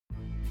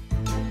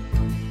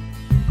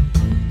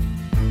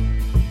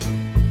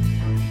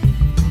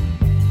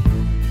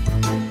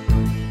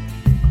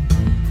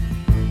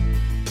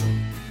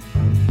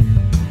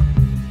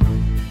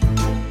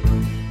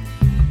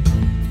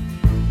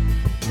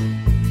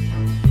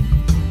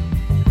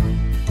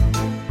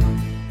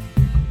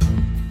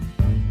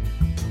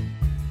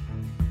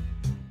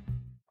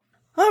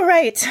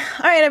right.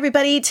 All right,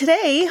 everybody.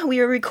 Today we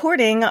are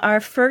recording our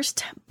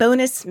first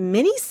bonus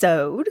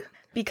mini-sode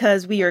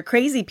because we are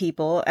crazy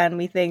people and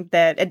we think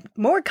that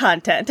more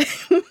content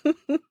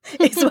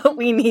is what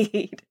we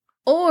need.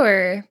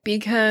 Or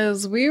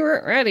because we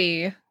weren't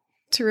ready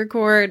to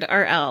record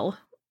our L.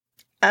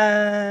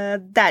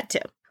 That too.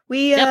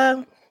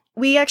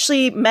 We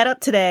actually met up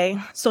today,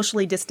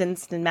 socially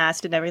distanced and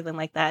masked and everything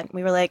like that.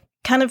 We were like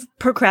kind of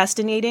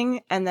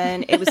procrastinating, and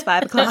then it was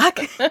 5 o'clock.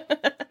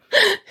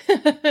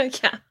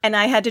 Yeah. And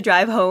I had to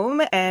drive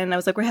home, and I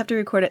was like, we have to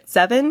record at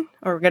 7,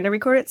 or we're going to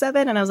record at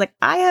 7. And I was like,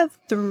 I have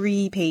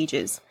 3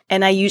 pages.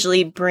 And I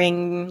usually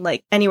bring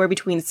like anywhere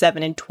between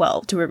 7 and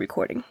 12 to a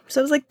recording.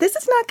 So I was like, this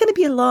is not going to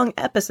be a long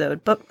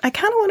episode, but I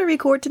kind of want to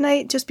record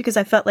tonight just because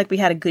I felt like we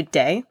had a good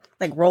day,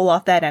 like roll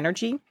off that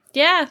energy.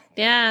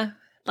 Yeah.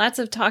 Lots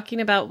of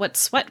talking about what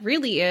sweat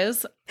really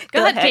is.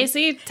 Go ahead,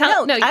 Casey.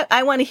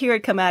 I want to hear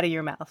it come out of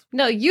your mouth.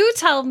 No, you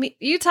tell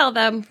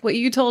them what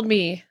you told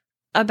me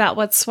about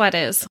what sweat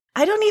is.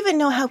 I don't even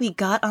know how we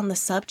got on the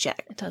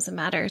subject. It doesn't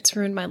matter. It's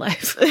ruined my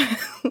life.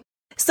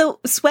 So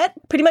sweat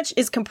pretty much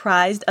is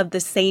comprised of the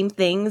same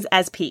things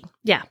as pee.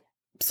 Yeah.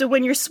 So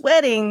when you're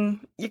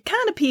sweating, you're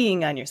kind of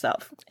peeing on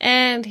yourself.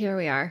 And here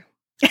we are.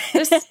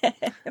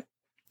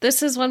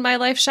 This is when my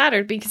life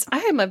shattered because I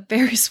am a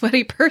very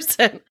sweaty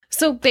person.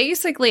 So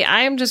basically,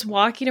 I am just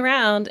walking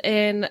around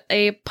in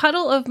a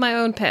puddle of my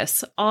own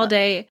piss all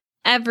day,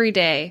 every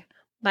day,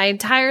 my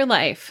entire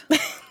life.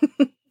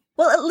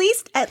 Well,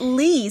 at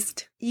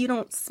least you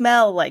don't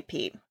smell like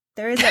pee.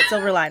 There is that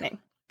silver lining.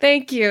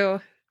 Thank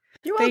you.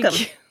 You're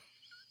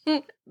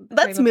welcome.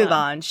 Let's move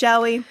on,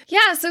 shall we?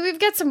 Yeah, so we've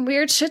got some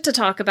weird shit to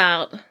talk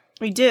about.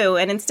 We do,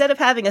 and instead of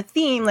having a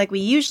theme like we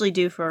usually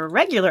do for a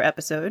regular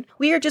episode,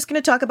 we are just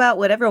going to talk about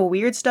whatever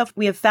weird stuff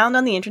we have found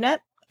on the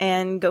internet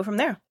and go from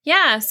there.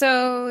 Yeah,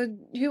 so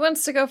who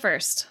wants to go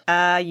first?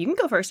 You can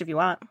go first if you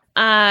want.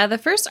 The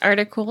first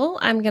article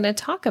I'm going to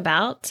talk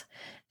about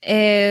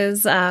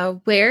is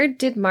Where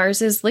Did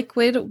Mars's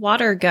Liquid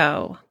Water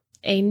Go?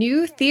 A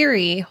new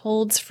theory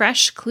holds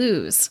fresh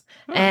clues.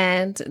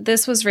 And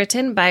this was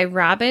written by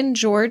Robin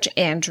George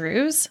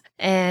Andrews,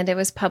 and it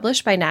was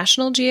published by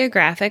National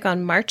Geographic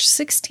on March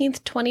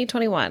 16th,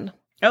 2021.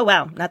 Oh,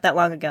 wow. Not that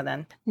long ago,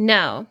 then.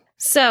 No.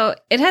 So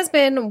it has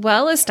been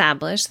well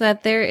established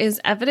that there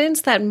is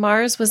evidence that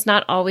Mars was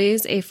not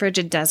always a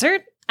frigid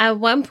desert. At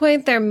one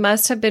point, there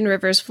must have been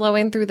rivers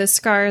flowing through the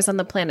scars on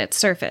the planet's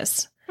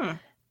surface.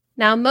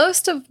 Now,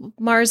 most of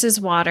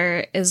Mars's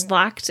water is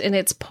locked in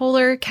its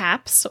polar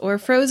caps or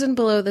frozen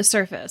below the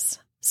surface.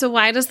 So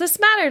why does this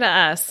matter to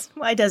us?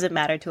 Why does it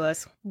matter to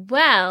us?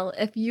 Well,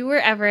 if you were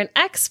ever an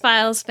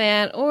X-Files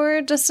fan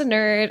or just a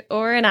nerd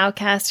or an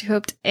outcast who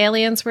hoped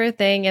aliens were a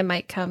thing and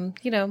might come,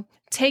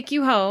 take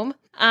you home.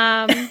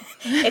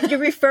 If you're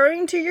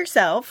referring to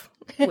yourself,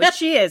 which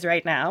she is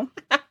right now.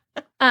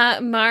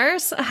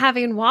 Mars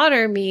having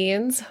water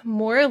means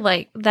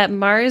that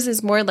Mars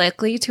is more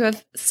likely to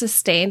have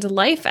sustained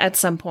life at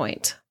some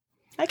point.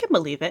 I can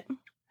believe it.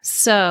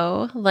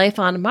 So life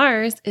on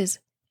Mars is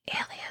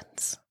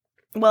aliens.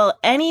 Well,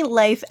 any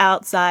life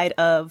outside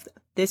of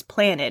this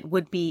planet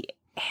would be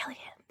alien.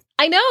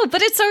 I know,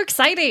 but it's so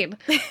exciting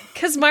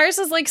because Mars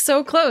is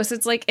so close.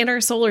 It's in our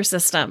solar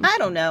system. I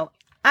don't know.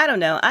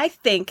 I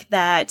think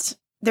that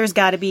there's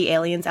got to be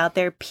aliens out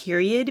there,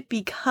 period,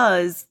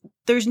 because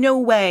there's no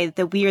way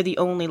that we are the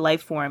only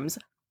life forms.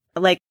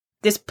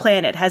 This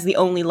planet has the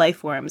only life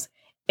forms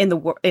in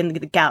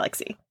the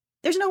galaxy.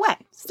 There's no way,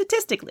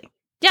 statistically.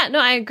 Yeah, no,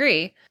 I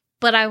agree.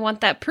 But I want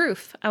that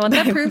proof.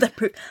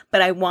 Proof.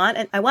 But I want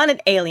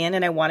an alien,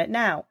 and I want it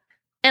now.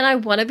 And I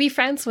want to be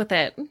friends with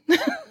it.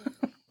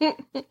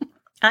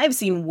 I've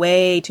seen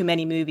way too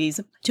many movies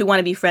to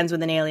want to be friends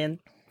with an alien.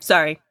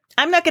 Sorry.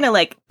 I'm not going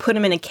to, put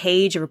them in a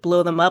cage or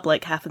blow them up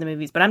like half of the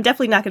movies, but I'm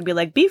definitely not going to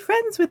be be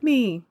friends with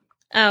me.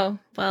 Oh,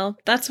 well,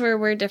 that's where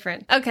we're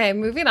different. Okay,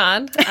 moving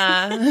on.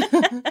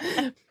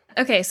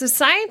 Okay, so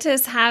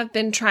scientists have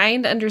been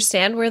trying to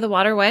understand where the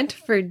water went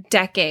for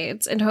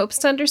decades in hopes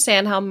to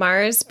understand how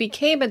Mars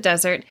became a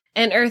desert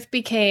and Earth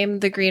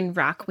became the green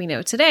rock we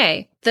know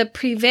today. The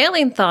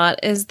prevailing thought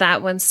is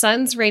that when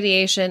sun's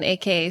radiation,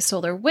 aka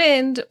solar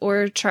wind,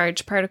 or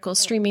charged particles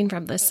streaming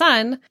from the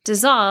sun,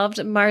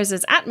 dissolved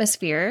Mars's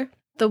atmosphere,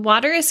 the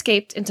water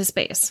escaped into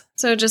space.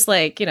 So just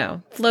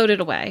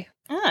floated away.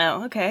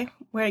 Oh, okay.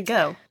 Where'd it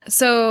go?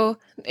 So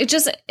it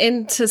just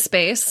into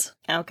space.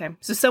 Okay.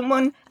 So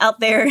someone out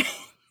there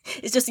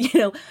is just,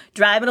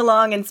 driving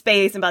along in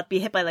space and about to be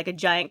hit by a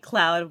giant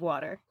cloud of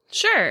water.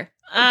 Sure.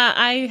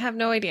 I have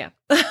no idea.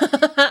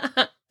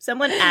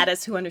 Someone at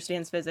us who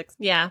understands physics.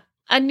 Yeah.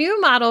 A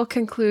new model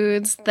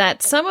concludes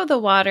that some of the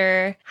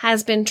water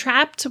has been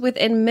trapped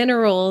within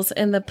minerals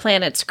in the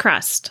planet's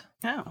crust.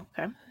 Oh,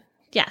 okay.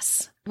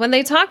 Yes. When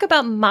they talk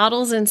about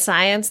models in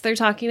science, they're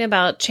talking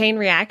about chain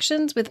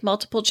reactions with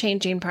multiple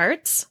changing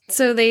parts.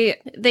 So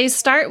they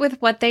start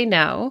with what they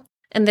know.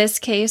 In this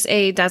case,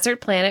 a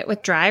desert planet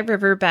with dry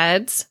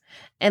riverbeds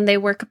and they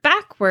work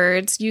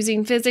backwards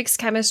using physics,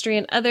 chemistry,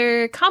 and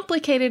other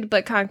complicated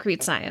but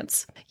concrete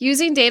science.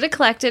 Using data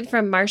collected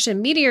from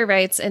Martian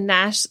meteorites and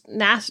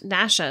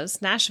NASA's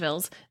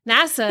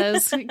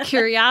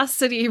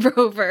Curiosity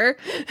rover,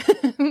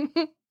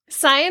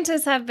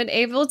 scientists have been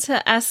able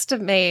to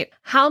estimate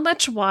how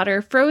much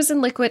water,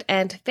 frozen liquid,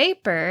 and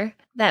vapor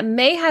that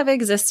may have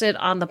existed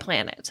on the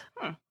planet.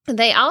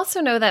 They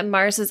also know that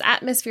Mars's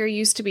atmosphere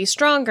used to be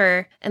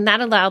stronger, and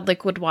that allowed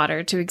liquid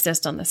water to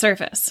exist on the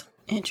surface.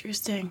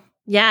 Interesting.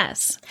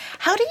 Yes.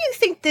 How do you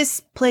think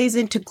this plays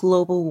into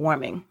global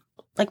warming?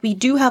 Like, we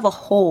do have a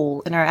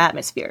hole in our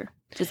atmosphere.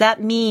 Does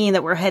that mean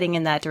that we're heading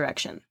in that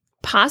direction?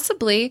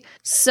 Possibly.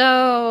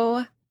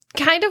 So,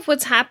 kind of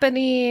what's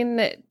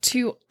happening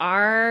to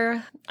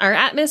our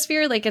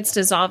atmosphere, like it's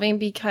dissolving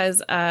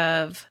because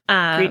of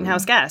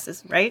greenhouse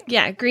gases, right?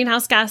 Yeah,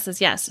 greenhouse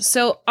gases, yes.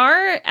 So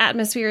our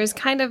atmosphere is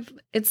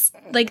it's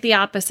like the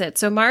opposite.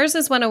 So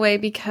Mars's went away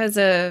because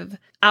of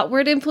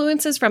outward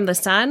influences from the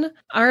sun.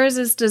 Ours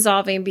is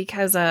dissolving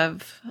because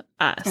of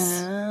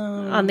us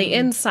on the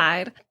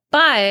inside.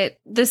 But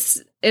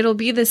it'll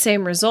be the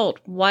same result.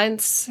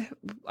 Once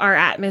our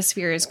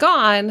atmosphere is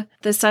gone,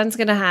 the sun's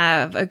going to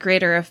have a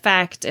greater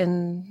effect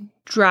and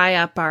dry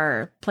up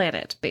our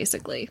planet,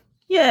 basically.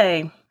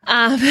 Yay.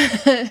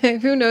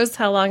 Who knows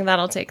how long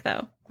that'll take,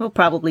 though. We'll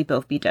probably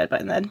both be dead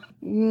by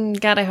then.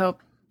 God, I hope.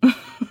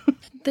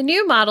 The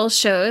new model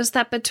shows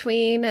that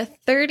between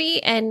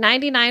 30 and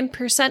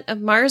 99%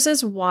 of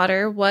Mars's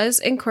water was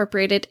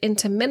incorporated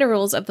into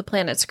minerals of the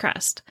planet's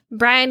crust.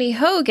 Bryony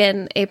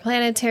Hogan, a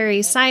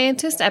planetary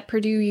scientist at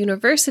Purdue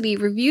University,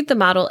 reviewed the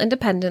model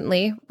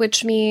independently,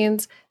 which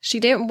means she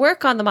didn't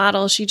work on the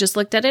model, she just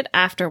looked at it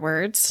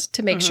afterwards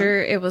to make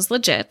sure it was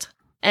legit,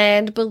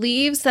 and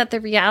believes that the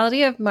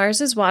reality of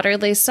Mars's water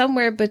lays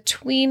somewhere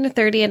between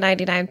 30 and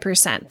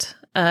 99%.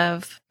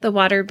 Of the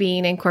water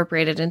being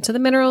incorporated into the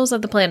minerals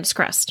of the planet's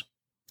crust.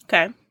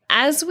 Okay.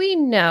 As we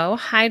know,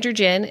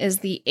 hydrogen is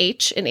the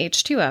H in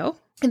H2O.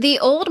 The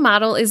old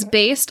model is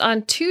based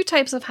on two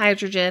types of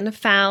hydrogen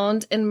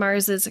found in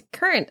Mars's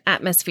current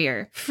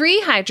atmosphere. Free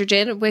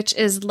hydrogen, which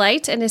is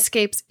light and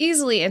escapes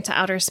easily into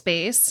outer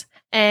space,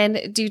 and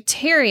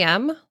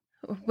deuterium,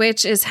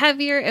 which is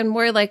heavier and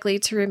more likely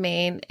to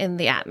remain in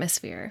the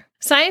atmosphere.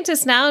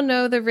 Scientists now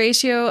know the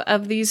ratio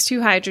of these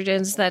two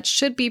hydrogens that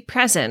should be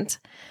present,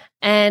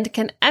 and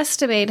can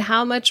estimate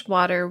how much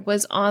water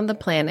was on the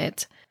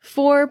planet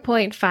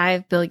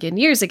 4.5 billion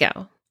years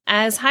ago.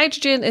 As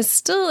hydrogen is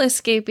still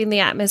escaping the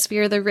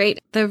atmosphere, the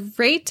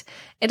rate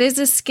it is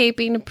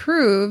escaping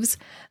proves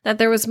that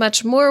there was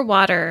much more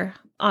water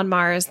on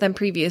Mars than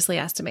previously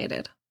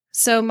estimated.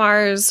 So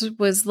Mars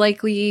was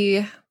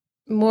likely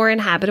more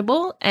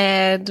inhabitable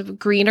and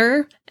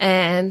greener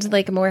and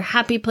like a more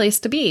happy place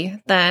to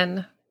be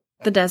than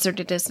the desert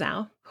it is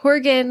now.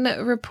 Horgan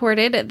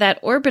reported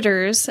that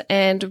orbiters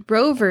and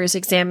rovers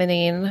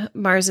examining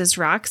Mars's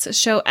rocks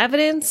show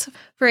evidence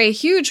for a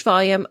huge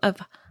volume of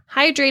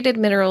hydrated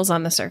minerals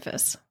on the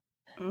surface.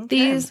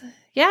 Okay.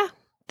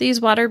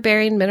 These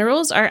water-bearing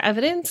minerals are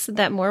evidence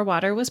that more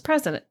water was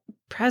present.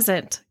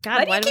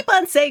 God, why do you keep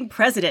on saying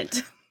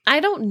president? I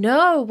don't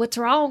know what's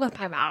wrong with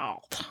my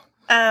mouth.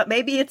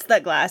 Maybe it's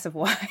the glass of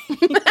wine.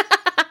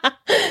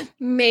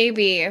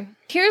 Maybe.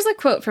 Here's a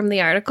quote from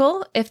the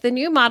article. If the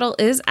new model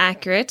is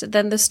accurate,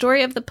 then the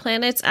story of the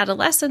planet's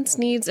adolescence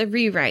needs a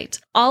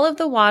rewrite. All of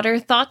the water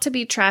thought to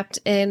be trapped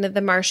in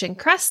the Martian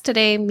crust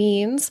today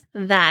means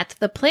that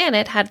the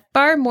planet had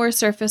far more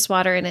surface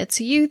water in its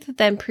youth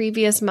than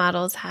previous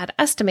models had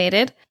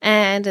estimated,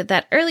 and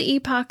that early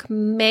epoch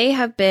may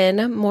have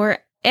been more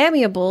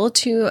amiable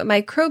to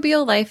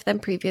microbial life than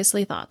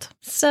previously thought.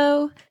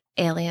 So,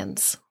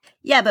 aliens.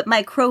 Yeah, but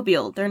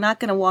microbial. They're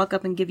not going to walk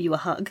up and give you a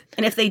hug.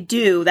 And if they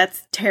do,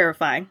 that's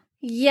terrifying.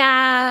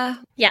 Yeah.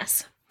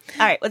 Yes.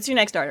 All right, what's your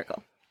next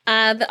article?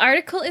 The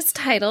article is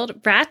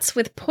titled, Rats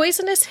with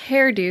Poisonous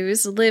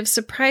Hairdos Live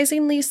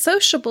Surprisingly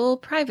Sociable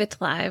Private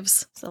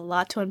Lives. There's a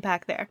lot to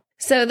unpack there.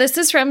 So this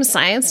is from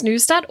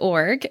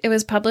sciencenews.org. It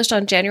was published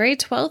on January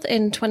 12th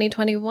in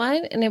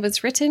 2021, and it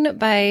was written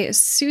by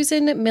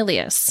Susan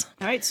Milius.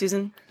 All right,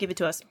 Susan, give it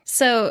to us.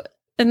 So,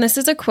 and this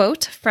is a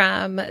quote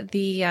from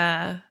the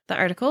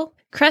article.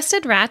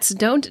 Crested rats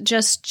don't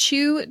just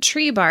chew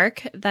tree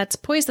bark that's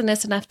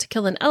poisonous enough to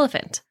kill an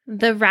elephant.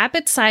 The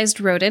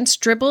rabbit-sized rodents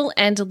dribble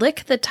and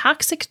lick the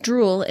toxic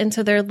drool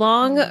into their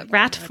long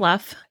rat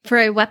fluff for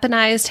a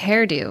weaponized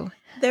hairdo.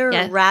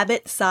 They're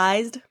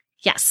rabbit-sized?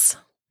 Yes.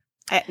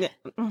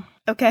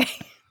 Okay.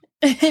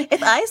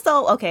 If I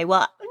saw... Okay,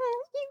 well,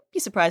 you'd be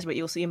surprised what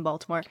you'll see in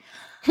Baltimore.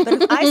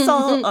 But if I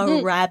saw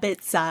a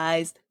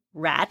rabbit-sized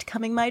rat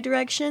coming my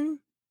direction,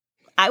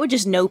 I would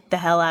just nope the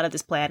hell out of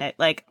this planet.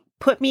 Like,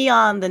 put me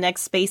on the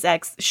next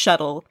SpaceX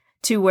shuttle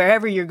to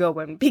wherever you're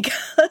going,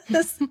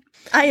 because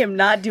I am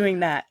not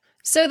doing that.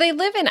 So they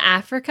live in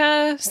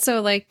Africa,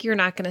 so, like, you're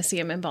not going to see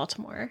them in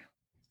Baltimore.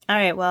 All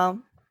right,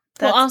 well...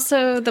 Well,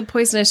 also, the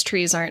poisonous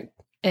trees aren't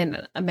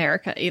in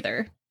America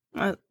either.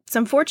 It's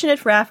unfortunate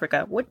for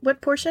Africa.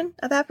 What portion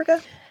of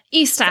Africa?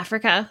 East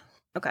Africa.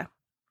 Okay.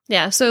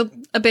 Yeah, so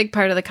a big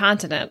part of the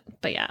continent,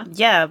 but yeah.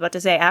 Yeah, about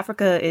to say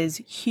Africa is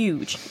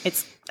huge.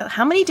 It's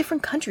how many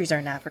different countries are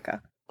in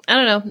Africa? I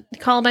don't know.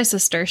 Call my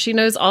sister. She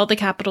knows all the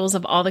capitals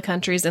of all the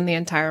countries in the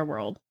entire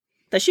world.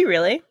 Does she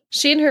really?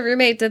 She and her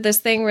roommate did this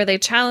thing where they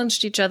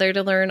challenged each other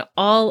to learn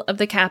all of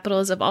the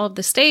capitals of all of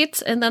the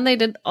states, and then they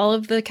did all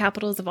of the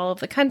capitals of all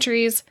of the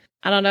countries.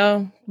 I don't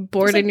know,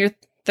 bored in your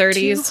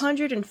 30s.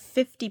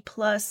 250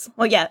 plus.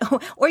 Well, yeah.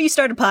 Or you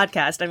start a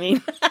podcast. I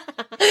mean,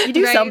 you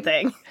do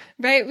something.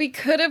 Right. We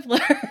could have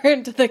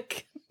learned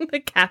the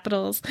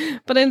capitals,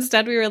 but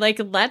instead we were like,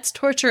 let's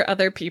torture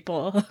other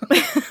people.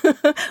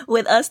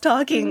 With us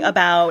talking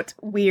about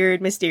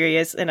weird,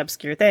 mysterious, and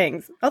obscure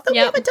things. Although we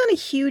haven't done a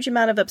huge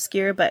amount of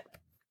obscure, but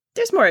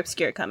there's more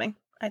obscure coming,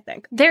 I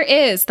think. There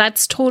is.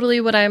 That's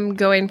totally what I'm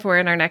going for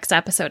in our next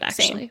episode,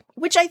 actually. Same.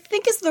 Which I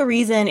think is the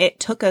reason it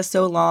took us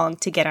so long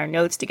to get our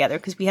notes together,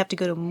 because we have to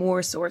go to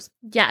more sources.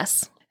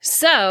 Yes.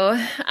 So,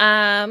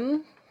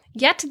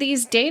 yet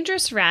these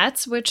dangerous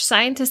rats, which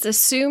scientists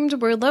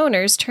assumed were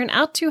loners, turn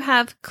out to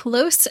have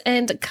close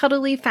and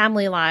cuddly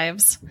family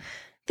lives.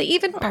 They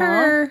even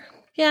purr.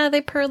 Yeah,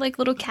 they purr like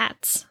little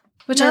cats,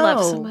 which I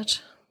love so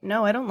much.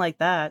 No, I don't like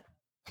that.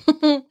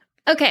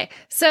 Okay,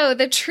 so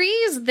the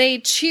trees they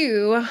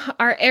chew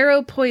are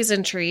arrow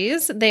poison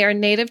trees. They are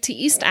native to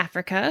East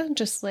Africa,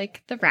 just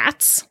like the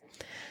rats.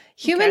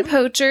 Human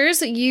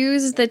poachers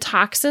use the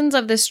toxins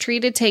of this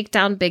tree to take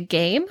down big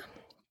game.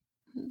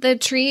 The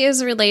tree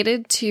is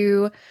related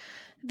to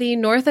the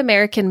North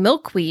American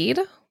milkweed,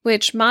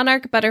 which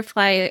monarch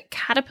butterfly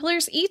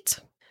caterpillars eat.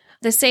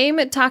 The same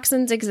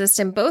toxins exist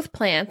in both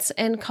plants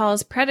and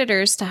cause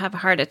predators to have a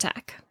heart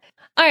attack.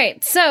 All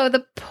right, so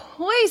the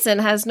poison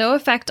has no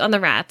effect on the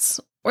rats,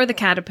 or the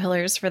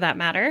caterpillars for that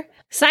matter.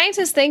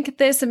 Scientists think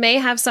this may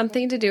have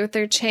something to do with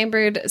their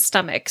chambered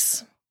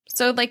stomachs.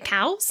 So, like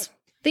cows?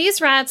 These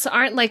rats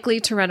aren't likely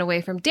to run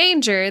away from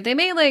danger. They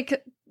may,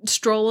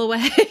 stroll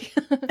away.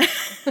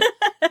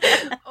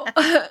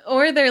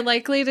 Or they're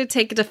likely to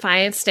take a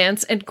defiant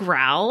stance and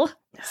growl.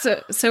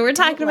 So we're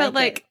talking about,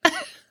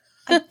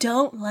 I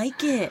don't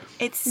like it.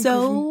 It's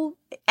so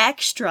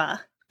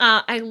extra.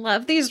 I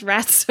love these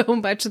rats so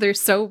much. They're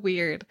so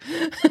weird.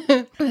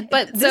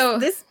 But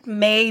this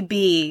may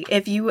be,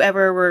 if you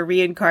ever were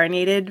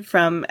reincarnated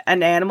from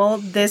an animal,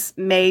 this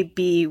may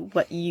be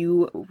what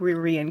you were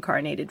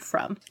reincarnated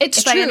from.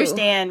 It's true. If I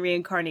understand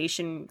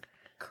reincarnation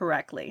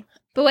correctly.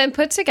 But when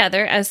put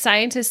together, as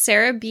scientists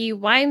Sarah B.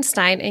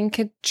 Weinstein and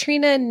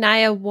Katrina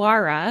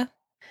Nyawara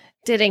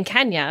did in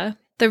Kenya,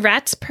 the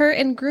rats purr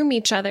and groom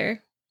each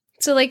other.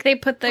 So, they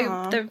put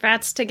the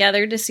rats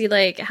together to see,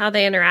 how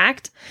they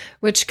interact,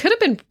 which could have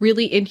been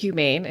really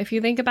inhumane, if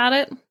you think about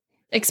it.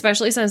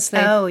 Especially since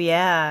they... Oh,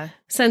 yeah.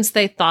 Since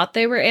they thought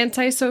they were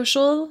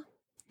antisocial.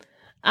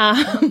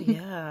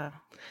 Yeah.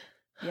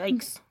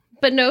 Yikes.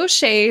 But no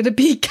shade,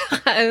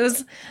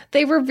 because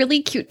they were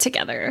really cute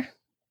together.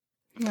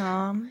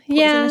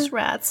 Poisonous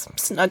rats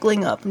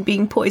snuggling up and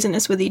being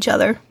poisonous with each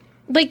other.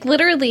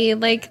 Literally,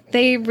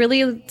 they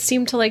really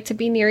seemed to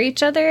be near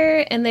each other,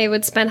 and they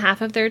would spend half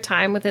of their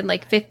time within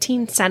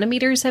 15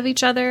 centimeters of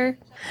each other.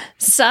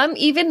 Some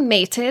even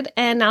mated,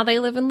 and now they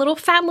live in little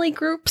family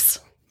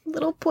groups.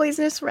 Little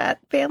poisonous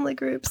rat family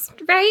groups.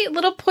 Right?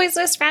 Little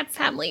poisonous rat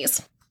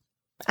families.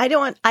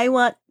 I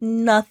want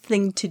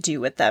nothing to do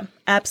with them.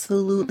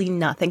 Absolutely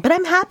nothing. But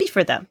I'm happy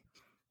for them.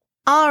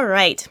 All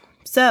right.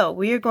 So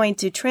we are going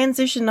to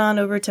transition on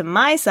over to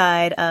my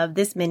side of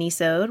this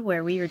mini-sode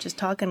where we are just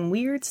talking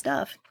weird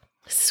stuff.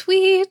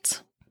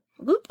 Sweet.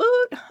 Woot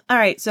woot. All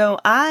right, so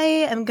I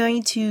am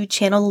going to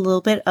channel a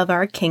little bit of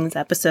our Kings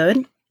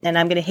episode, and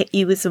I'm going to hit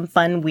you with some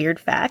fun, weird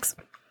facts.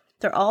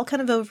 They're all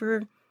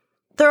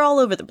all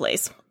over the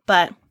place,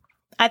 but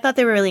I thought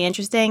they were really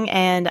interesting,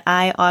 and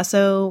I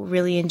also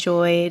really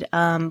enjoyed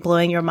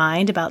blowing your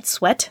mind about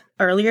sweat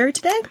earlier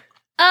today.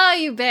 Oh,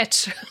 you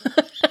bitch.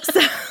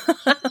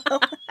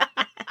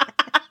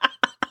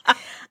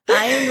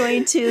 I am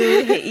going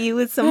to hit you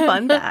with some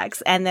fun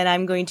facts, and then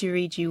I'm going to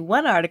read you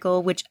one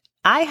article, which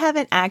I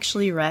haven't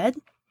actually read.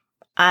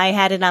 I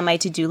had it on my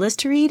to-do list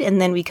to read,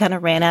 and then we kind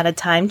of ran out of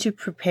time to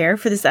prepare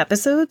for this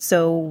episode,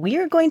 so we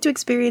are going to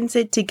experience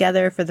it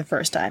together for the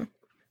first time.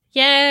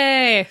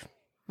 Yay!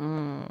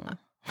 All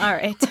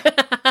right.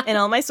 And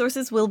all my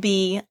sources will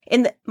be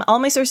in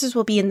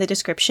the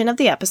description of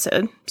the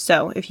episode.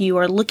 So if you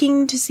are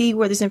looking to see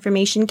where this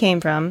information came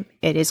from,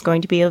 it is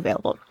going to be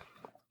available.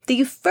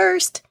 The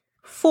first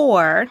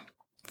 4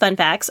 fun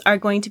facts are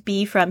going to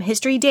be from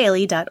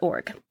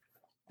historydaily.org.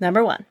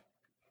 Number 1.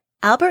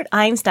 Albert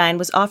Einstein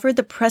was offered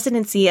the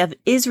presidency of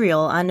Israel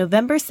on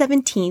November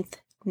 17th,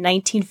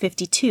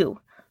 1952,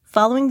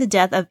 following the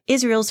death of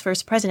Israel's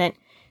first president,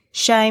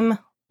 Chaim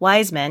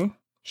Weizmann.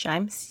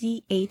 Chaim,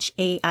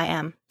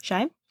 C-H-A-I-M.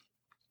 Chaim?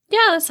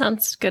 Yeah, that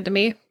sounds good to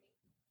me.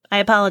 I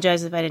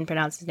apologize if I didn't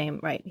pronounce his name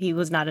right. He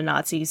was not a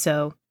Nazi,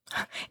 so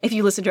if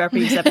you listen to our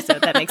previous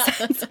episode, that makes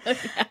sense.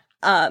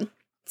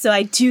 So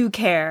I do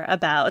care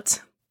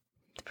about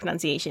the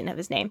pronunciation of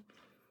his name.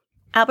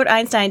 Albert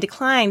Einstein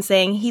declined,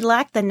 saying he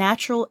lacked the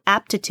natural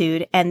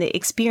aptitude and the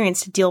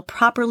experience to deal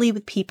properly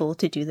with people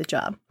to do the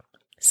job.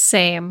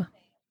 Same.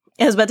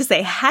 I was about to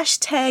say,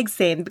 hashtag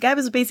same. The guy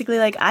was basically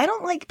like, I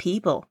don't like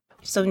people.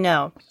 So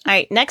no. All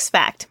right, next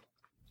fact.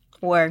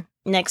 Or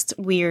next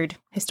weird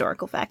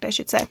historical fact, I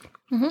should say.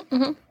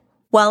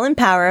 While in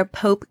power,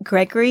 Pope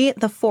Gregory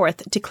IV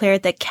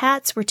declared that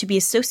cats were to be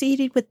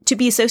associated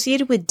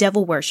with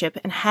devil worship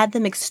and had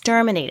them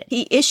exterminated.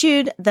 He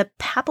issued the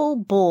papal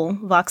bull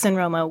Vox in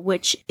Roma,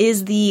 which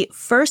is the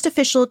first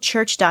official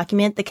church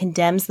document that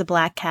condemns the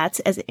black cats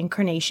as an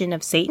incarnation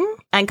of Satan,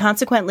 and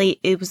consequently,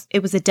 it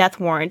was a death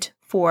warrant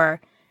for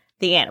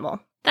the animal.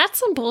 That's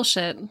some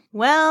bullshit.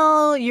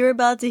 Well, you're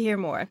about to hear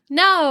more.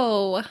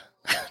 No.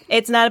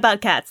 It's not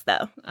about cats,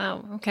 though.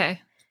 Oh,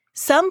 okay.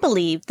 Some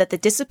believe that the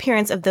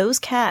disappearance of those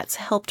cats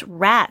helped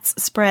rats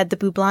spread the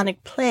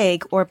bubonic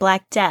plague or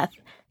Black Death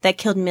that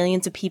killed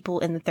millions of people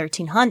in the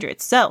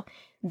 1300s. So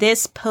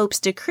this Pope's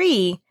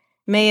decree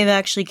may have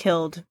actually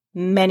killed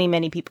many,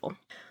 many people.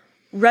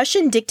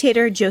 Russian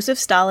dictator Joseph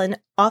Stalin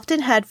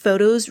often had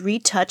photos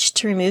retouched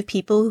to remove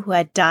people who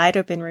had died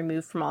or been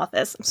removed from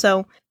office.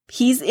 So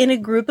he's in a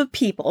group of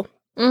people,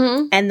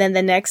 and then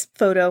the next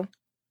photo,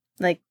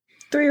 like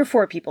 3 or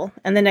 4 people,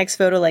 and the next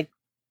photo, like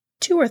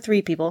 2 or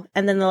 3 people,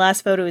 and then the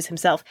last photo is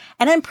himself.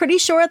 And I'm pretty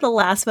sure the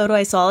last photo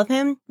I saw of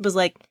him was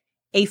like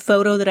a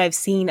photo that I've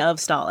seen of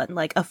Stalin,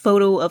 like a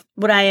photo of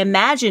what I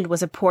imagined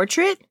was a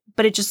portrait,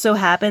 but it just so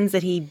happens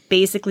that he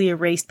basically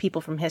erased people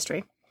from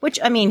history, which,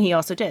 I mean, he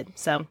also did,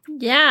 so.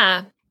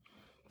 Yeah.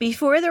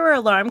 Before there were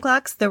alarm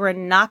clocks, there were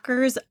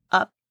knockers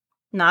up,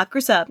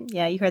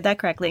 yeah, you heard that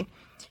correctly,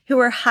 who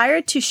were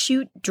hired to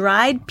shoot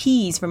dried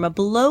peas from a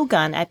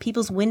blowgun at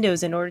people's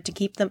windows in order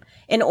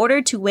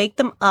to wake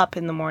them up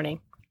in the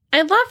morning.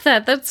 I love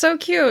that. That's so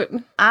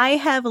cute. I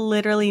have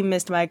literally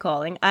missed my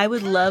calling. I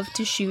would love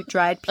to shoot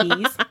dried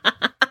peas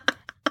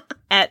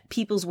at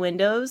people's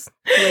windows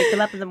to wake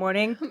them up in the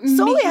morning.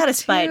 Solely out of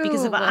spite,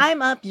 because if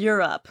I'm up,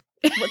 you're up.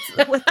 What's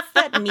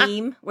that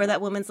meme where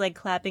that woman's like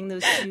clapping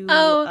those two?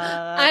 Oh,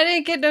 I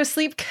didn't get no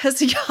sleep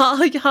because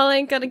y'all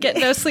ain't gonna get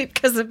no sleep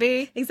because of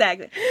me.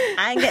 Exactly.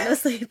 I ain't getting no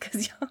sleep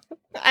because y'all.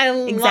 I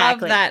love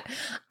that.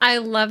 I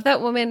love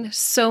that woman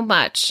so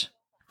much.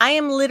 I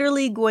am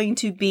literally going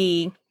to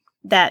be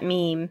that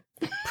meme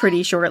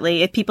pretty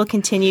shortly. If people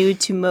continue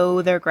to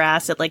mow their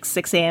grass at like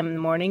 6 a.m. in the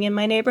morning in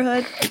my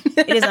neighborhood,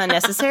 it is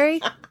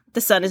unnecessary.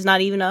 The sun is not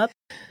even up.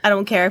 I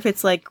don't care if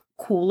it's like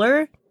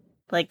cooler.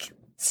 Like,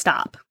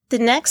 stop. The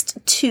next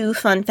 2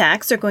 fun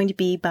facts are going to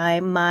be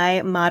by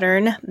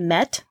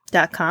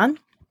mymodernmet.com.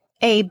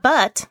 A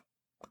butt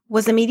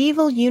was a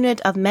medieval unit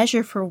of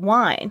measure for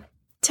wine.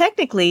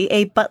 Technically,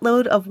 a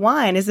buttload of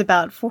wine is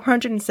about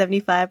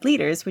 475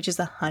 liters, which is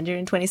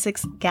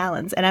 126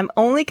 gallons. And I'm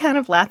only kind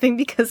of laughing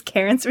because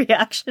Karen's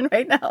reaction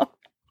right now.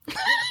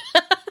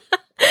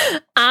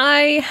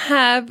 I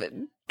have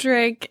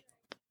drank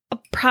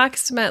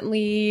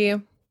approximately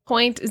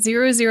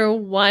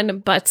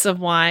 0.001 butts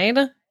of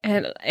wine,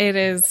 and it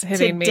is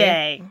hitting me.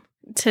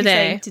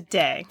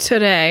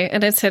 Today.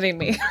 And it's hitting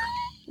me.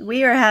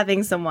 We are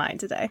having some wine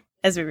today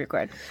as we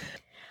record.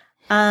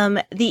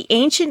 The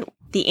ancient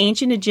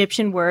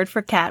Egyptian word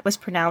for cat was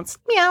pronounced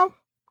meow.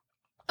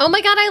 Oh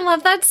my god, I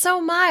love that so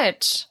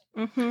much.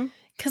 Mm-hmm.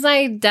 Because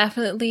I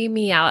definitely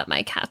meow at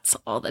my cats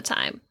all the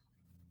time.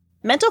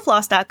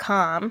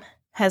 Mentalfloss.com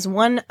has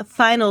one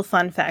final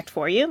fun fact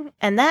for you,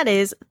 and that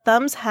is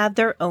thumbs have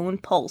their own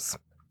pulse.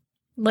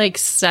 Like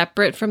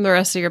separate from the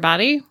rest of your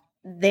body?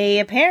 They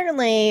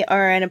apparently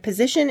are in a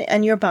position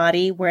in your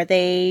body where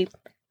they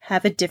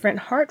have a different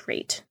heart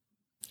rate.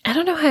 I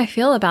don't know how I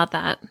feel about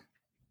that.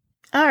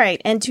 All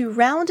right, and to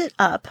round it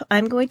up,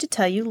 I'm going to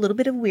tell you a little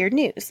bit of weird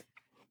news.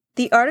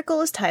 The article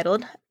is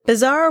titled,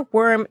 Bizarre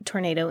Worm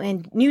Tornado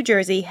in New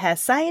Jersey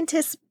Has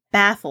Scientists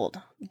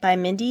Baffled by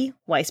Mindy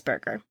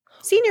Weisberger,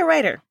 senior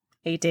writer,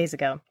 8 days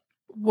ago.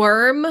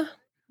 Worm?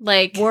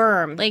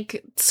 Worm.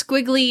 Like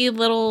squiggly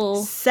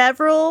little...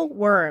 Several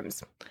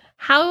worms.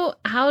 How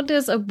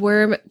does a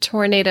worm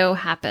tornado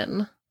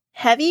happen?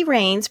 Heavy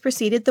rains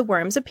preceded the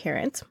worm's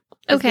appearance.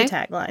 Okay. The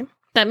tagline.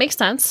 That makes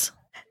sense.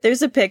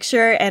 There's a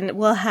picture, and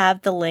we'll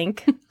have the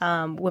link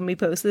when we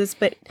post this,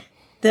 but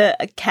the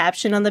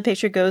caption on the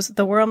picture goes,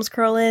 the worms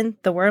curl in,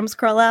 the worms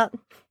curl out.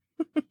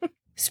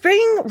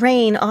 Spring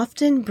rain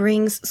often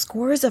brings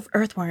scores of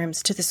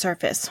earthworms to the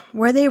surface,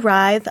 where they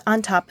writhe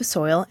on top of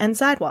soil and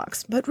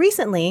sidewalks. But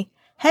recently,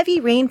 heavy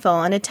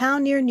rainfall in a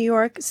town near New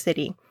York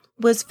City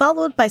was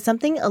followed by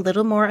something a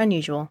little more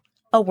unusual,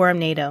 a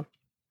wormnado.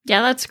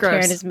 Yeah, that's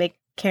gross.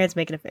 Karen's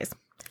making a face.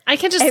 I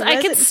can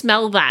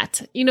smell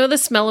that. You know the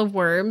smell of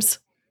worms?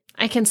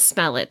 I can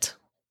smell it.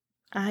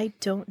 I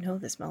don't know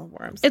the smell of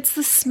worms. It's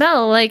the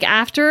smell, like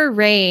after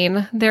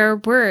rain, there are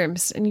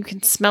worms and you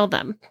can smell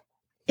them.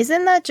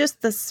 Isn't that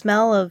just the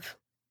smell of...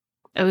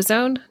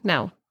 ozone?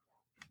 No.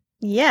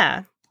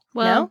 Yeah.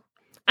 Well, no?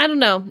 I don't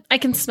know. I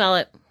can smell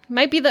it.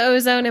 Might be the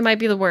ozone, it might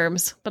be the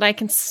worms, but I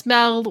can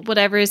smell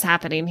whatever is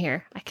happening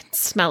here. I can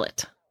smell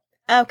it.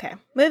 Okay,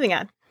 moving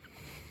on.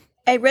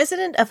 A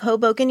resident of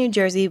Hoboken, New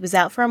Jersey, was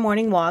out for a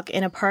morning walk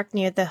in a park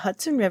near the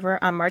Hudson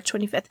River on March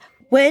 25th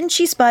when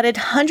she spotted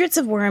hundreds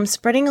of worms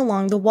spreading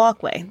along the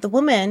walkway. The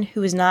woman,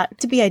 who is not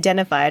to be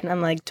identified,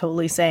 I'm like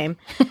totally same,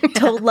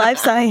 told Live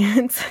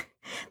Science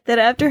that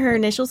after her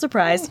initial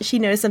surprise, she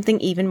noticed something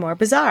even more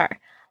bizarre.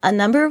 A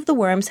number of the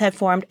worms had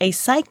formed a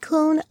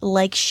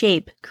cyclone-like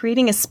shape,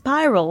 creating a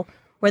spiral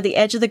where the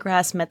edge of the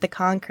grass met the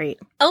concrete.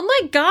 Oh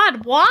my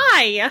God,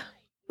 why?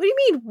 What do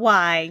you mean,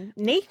 why?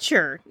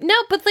 Nature. No,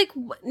 but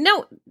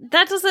no,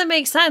 that doesn't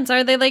make sense.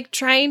 Are they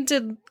trying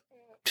to...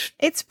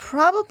 It's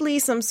probably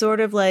some sort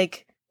of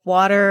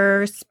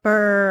water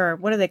spur, or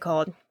what are they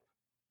called?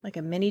 Like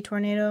a mini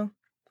tornado?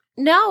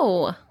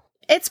 No.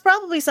 It's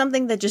probably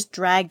something that just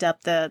dragged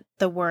up the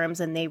worms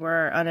and they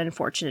were an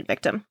unfortunate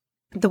victim.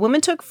 The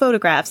woman took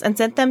photographs and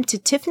sent them to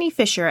Tiffany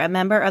Fisher, a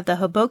member of the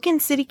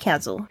Hoboken City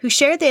Council, who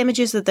shared the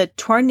images of the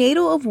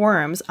tornado of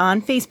worms on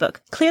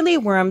Facebook. Clearly,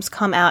 worms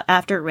come out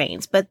after it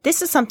rains, but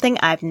this is something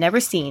I've never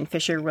seen,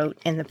 Fisher wrote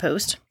in the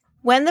post.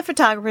 When the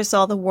photographers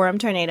saw the worm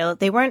tornado,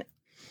 they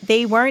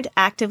weren't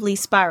actively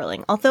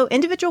spiraling, although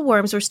individual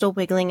worms were still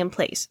wiggling in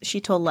place,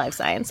 she told Live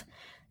Science.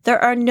 There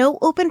are no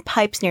open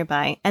pipes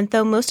nearby, and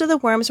though most of the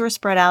worms were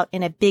spread out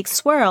in a big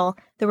swirl,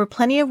 there were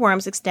plenty of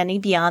worms extending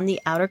beyond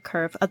the outer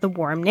curve of the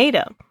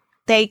wormnado.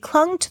 They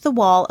clung to the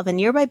wall of a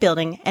nearby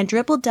building and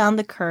dribbled down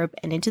the curb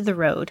and into the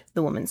road,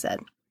 the woman said.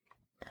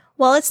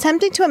 While it's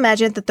tempting to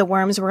imagine that the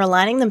worms were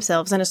aligning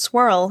themselves in a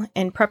swirl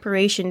in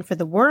preparation for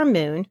the worm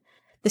moon,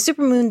 the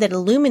supermoon that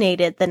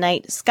illuminated the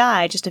night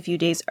sky just a few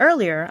days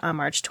earlier on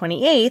March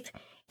 28th,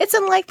 it's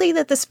unlikely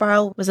that the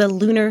spiral was a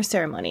lunar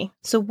ceremony.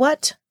 So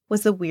what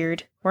was the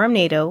weird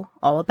wormnado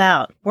all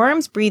about?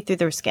 Worms breathe through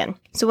their skin.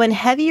 So when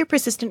heavy or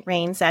persistent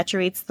rain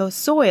saturates the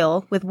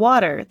soil with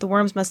water, the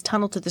worms must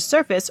tunnel to the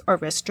surface or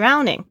risk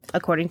drowning,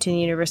 according to the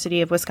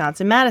University of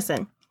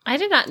Wisconsin-Madison. I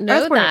did not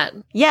know that.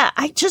 Yeah,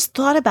 I just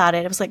thought about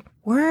it. I was like,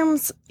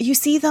 worms, you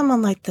see them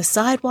on the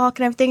sidewalk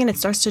and everything, and it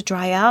starts to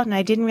dry out, and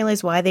I didn't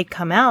realize why they'd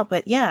come out.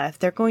 But yeah, if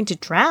they're going to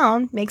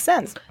drown, makes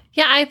sense.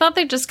 Yeah, I thought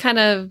they just kind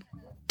of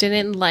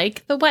didn't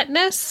like the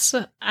wetness.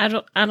 I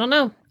don't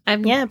know.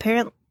 Yeah,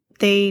 apparently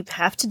they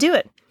have to do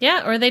it.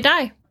 Yeah, or they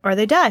die.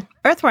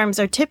 Earthworms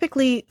are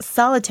typically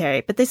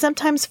solitary, but they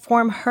sometimes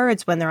form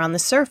herds when they're on the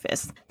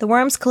surface. The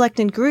worms collect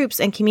in groups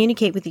and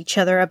communicate with each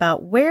other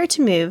about where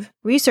to move,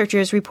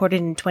 researchers reported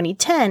in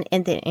 2010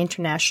 in the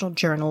International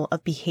Journal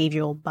of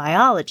Behavioral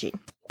Biology.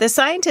 The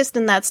scientists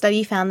in that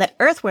study found that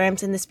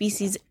earthworms in the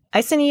species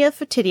Eisenia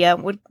foetida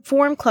would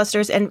form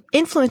clusters and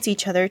influence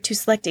each other to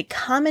select a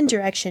common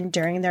direction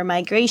during their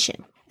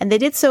migration. And they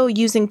did so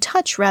using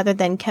touch rather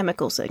than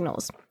chemical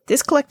signals.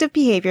 This collective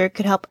behavior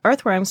could help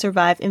earthworms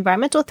survive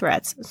environmental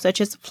threats,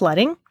 such as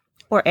flooding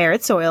or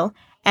arid soil,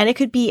 and it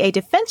could be a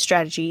defense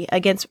strategy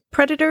against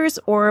predators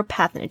or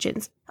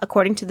pathogens,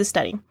 according to the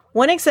study.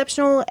 One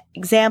exceptional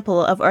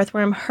example of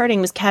earthworm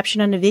herding was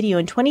captured on a video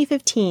in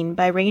 2015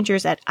 by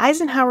rangers at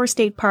Eisenhower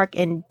State Park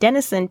in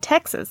Denison,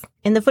 Texas.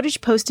 In the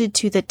footage posted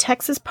to the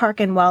Texas Park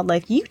and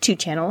Wildlife YouTube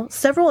channel,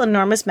 several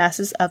enormous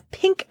masses of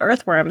pink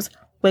earthworms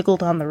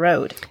wiggled on the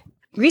road.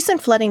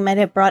 Recent flooding might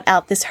have brought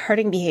out this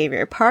herding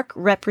behavior, park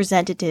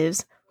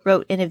representatives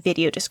wrote in a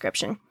video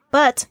description.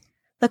 But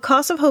the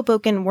cause of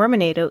Hoboken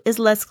wormnado is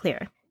less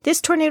clear.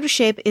 This tornado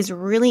shape is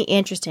really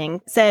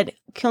interesting, said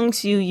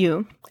Kyung-Soo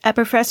Yu, a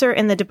professor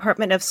in the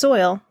Department of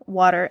Soil,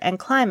 Water, and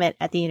Climate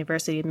at the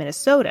University of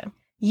Minnesota.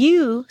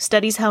 Yu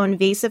studies how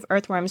invasive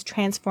earthworms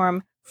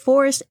transform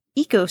forest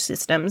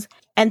ecosystems,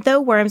 and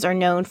though worms are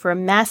known for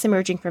mass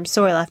emerging from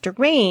soil after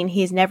rain,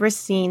 he has never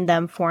seen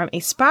them form a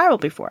spiral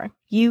before,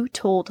 Yu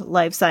told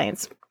Live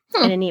Science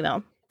in an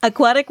email.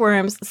 Aquatic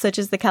worms, such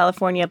as the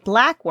California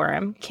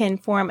blackworm, can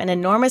form an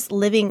enormous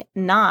living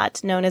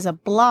knot known as a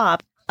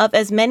blob of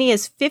as many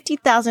as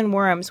 50,000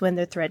 worms when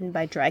they're threatened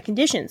by dry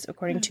conditions,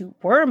 according to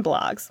worm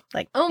blogs.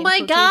 Oh my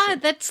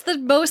God, that's the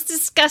most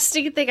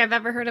disgusting thing I've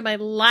ever heard in my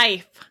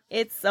life.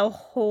 It's a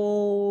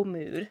whole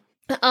mood.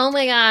 Oh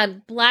my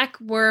God, black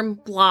worm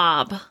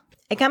blob.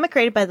 A comic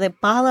created by the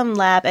Balam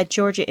Lab at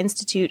Georgia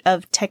Institute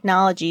of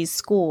Technology's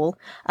School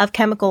of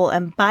Chemical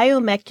and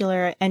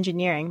Biomolecular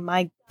Engineering.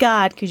 My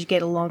God, could you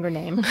get a longer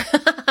name?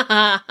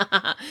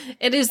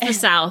 It is the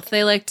South.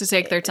 They like to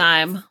take their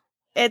time.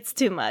 It's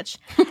too much.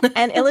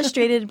 And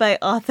illustrated by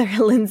author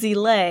Lindsay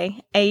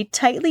Lay, a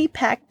tightly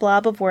packed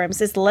blob of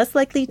worms is less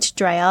likely to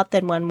dry out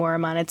than one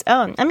worm on its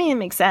own. I mean, it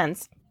makes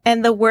sense.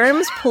 And the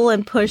worms pull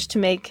and push to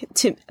move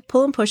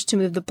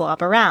the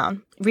blob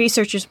around,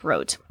 researchers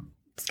wrote.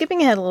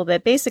 Skipping ahead a little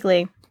bit,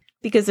 basically,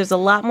 because there's a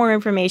lot more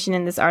information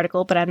in this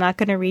article, but I'm not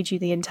going to read you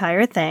the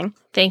entire thing.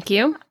 Thank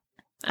you.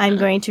 I'm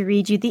going to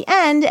read you the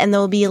end, and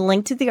there will be a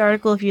link to the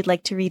article if you'd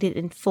like to read it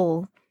in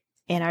full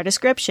in our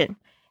description.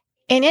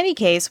 In any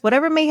case,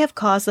 whatever may have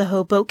caused the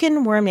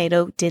Hoboken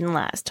wormnado didn't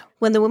last.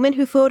 When the woman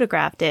who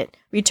photographed it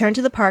returned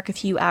to the park a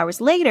few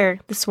hours later,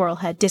 the swirl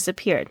had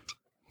disappeared.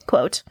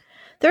 Quote,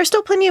 "There are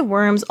still plenty of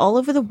worms all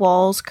over the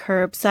walls,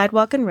 curb,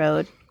 sidewalk, and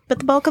road, but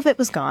the bulk of it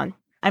was gone.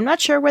 I'm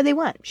not sure where they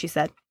went," she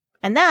said.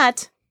 And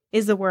that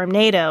is the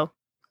wormnado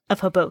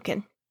of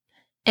Hoboken.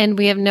 And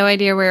we have no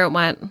idea where it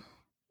went.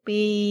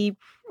 We're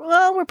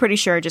pretty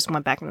sure it just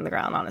went back into the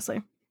ground,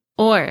 honestly.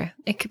 Or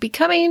it could be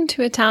coming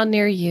to a town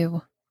near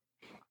you.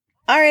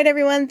 All right,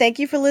 everyone. Thank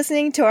you for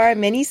listening to our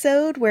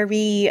mini-sode where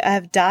we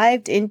have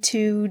dived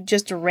into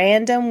just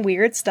random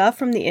weird stuff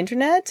from the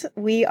internet.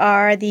 We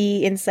are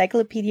the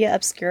Encyclopedia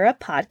Obscura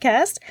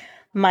podcast.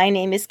 My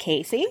name is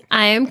Casey.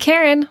 I am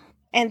Karen.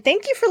 And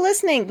thank you for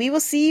listening. We will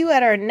see you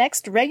at our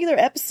next regular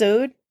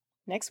episode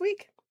next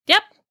week.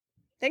 Yep.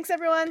 Thanks,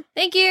 everyone.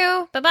 Thank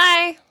you.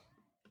 Bye-bye.